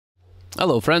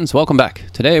Hello friends, welcome back.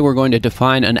 Today we're going to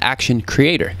define an action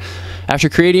creator. After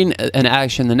creating an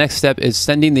action, the next step is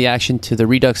sending the action to the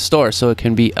Redux store so it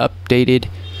can be updated,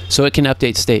 so it can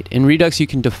update state. In Redux you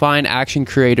can define action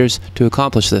creators to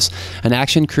accomplish this. An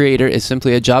action creator is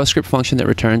simply a JavaScript function that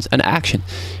returns an action.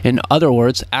 In other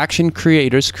words, action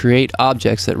creators create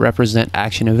objects that represent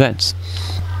action events.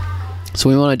 So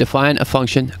we want to define a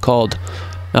function called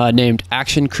named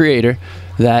action creator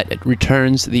that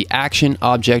returns the action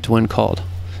object when called.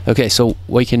 Okay, so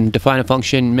we can define a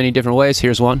function many different ways.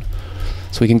 Here's one.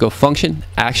 So we can go function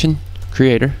action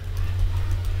creator,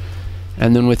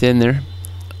 and then within there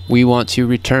we want to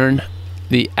return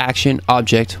the action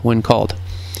object when called.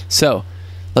 So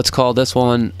let's call this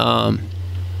one I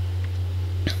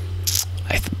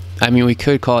mean, we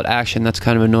could call it action. That's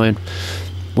kind of annoying,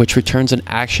 which returns an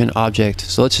action object.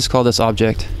 So let's just call this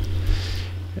object.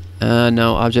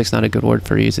 No, object's not a good word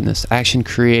for using this. Action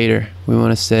creator, we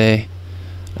want to say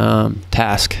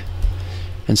task.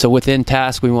 And so within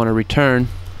task, we want to return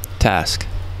task.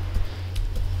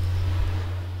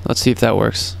 Let's see if that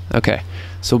works. Okay,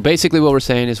 so basically what we're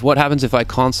saying is, what happens if I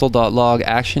console.log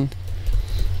action?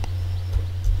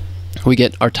 We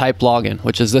get our type login,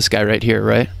 which is this guy right here,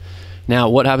 right? Now,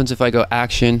 what happens if I go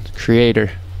action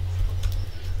creator?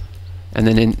 And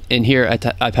then in here,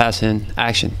 I pass in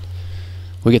action.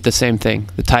 We get the same thing,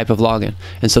 the type of login.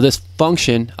 And so this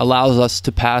function allows us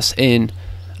to pass in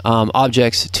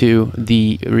objects to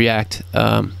the React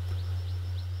to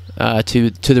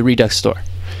the Redux store.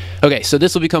 Okay, so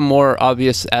this will become more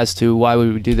obvious as to why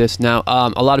we would do this. Now,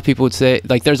 a lot of people would say,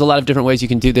 like, there's a lot of different ways you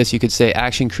can do this. You could say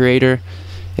action creator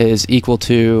is equal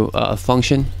to a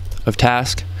function of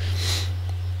task.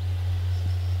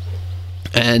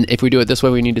 And if we do it this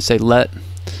way, we need to say let.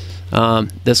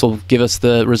 This will give us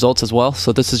the results as well.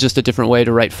 So this is just a different way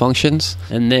to write functions.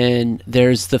 And then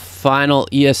there's the final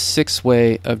ES6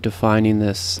 way of defining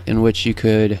this, in which you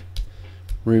could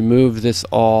remove this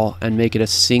all and make it a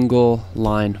single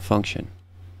line function.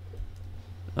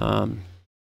 And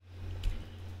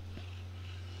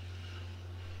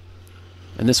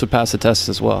this would pass the test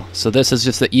as well. So this is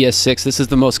just the ES6. This is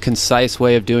the most concise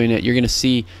way of doing it. You're going to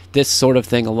see this sort of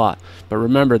thing a lot. But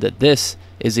remember that this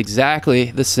is exactly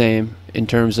the same in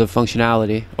terms of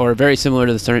functionality, or very similar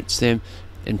to the same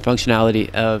in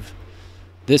functionality of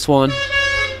this one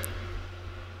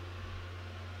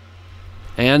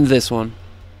and this one.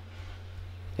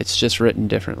 It's just written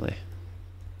differently.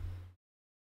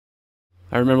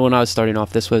 I remember when I was starting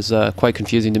off, this was quite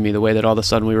confusing to me, the way that all of a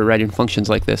sudden we were writing functions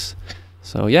like this.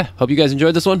 So yeah, hope you guys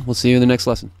enjoyed this one. We'll see you in the next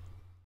lesson.